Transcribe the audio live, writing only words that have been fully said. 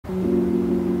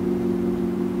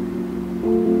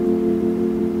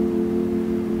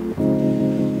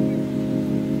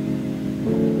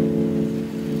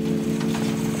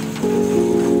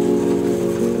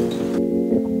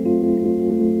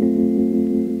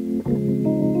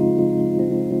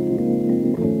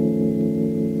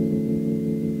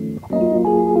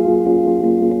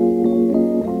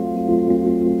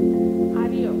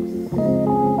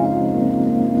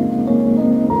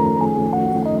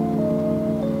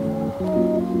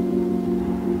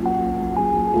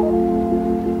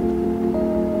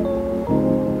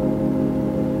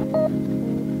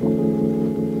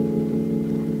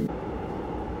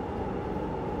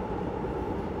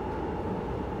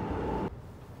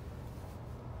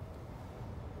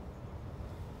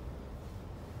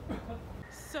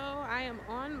I am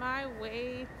on my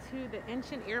way to the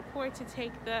Incheon airport to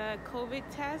take the COVID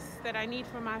test that I need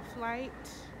for my flight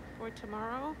for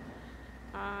tomorrow.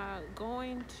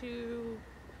 Going to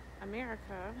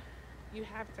America, you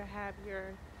have to have your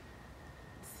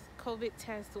COVID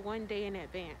test 1 day in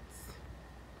advance.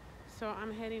 So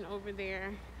I'm heading over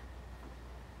there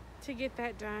to get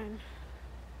that done.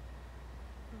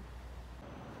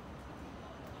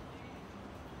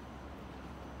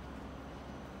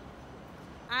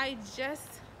 I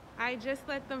just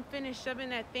let them finish shoving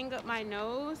that thing up my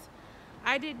nose.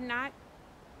 I did not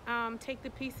take the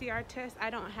PCR test. I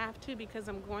don't have to because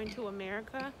I'm going to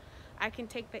America. I can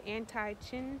take the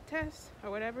anti-chin test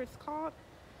or whatever it's called,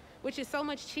 which is so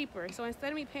much cheaper. So instead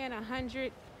of me paying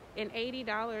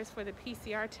 $180 for the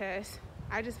PCR test,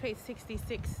 I just paid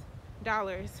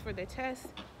 $66 for the test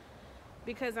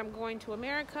because I'm going to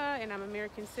America and I'm an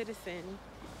American citizen.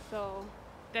 So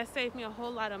that saved me a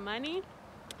whole lot of money.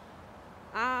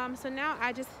 So now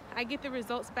I get the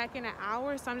results back in an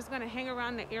hour, so I'm just gonna hang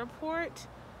around the airport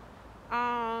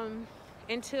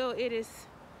until it is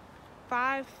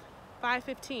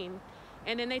 5:15,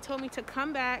 and then they told me to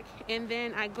come back, and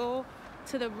then I go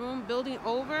to the building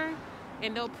over,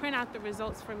 and they'll print out the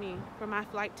results for me for my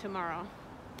flight tomorrow.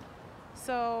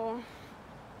 So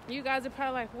you guys are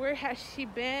probably like, where has she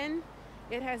been?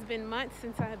 It has been months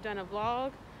since I have done a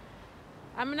vlog.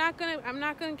 I'm not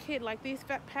gonna kid, like these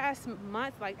past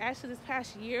months, like actually this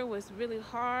past year was really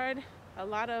hard. A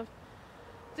lot of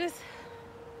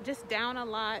just down a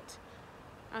lot.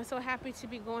 I'm so happy to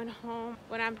be going home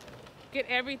when I get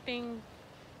everything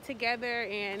together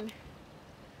and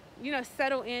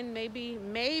settle in.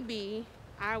 Maybe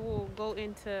I will go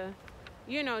into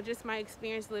just my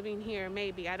experience living here.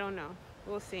 Maybe, I don't know,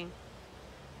 we'll see.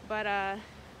 But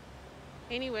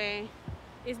anyway,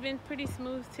 it's been pretty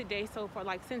smooth today so far.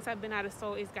 Like since I've been out of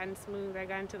Seoul, it's gotten smooth. I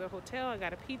got into the hotel, I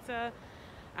got a pizza,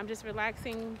 I'm just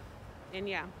relaxing, and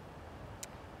yeah.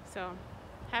 So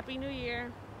happy New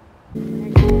Year.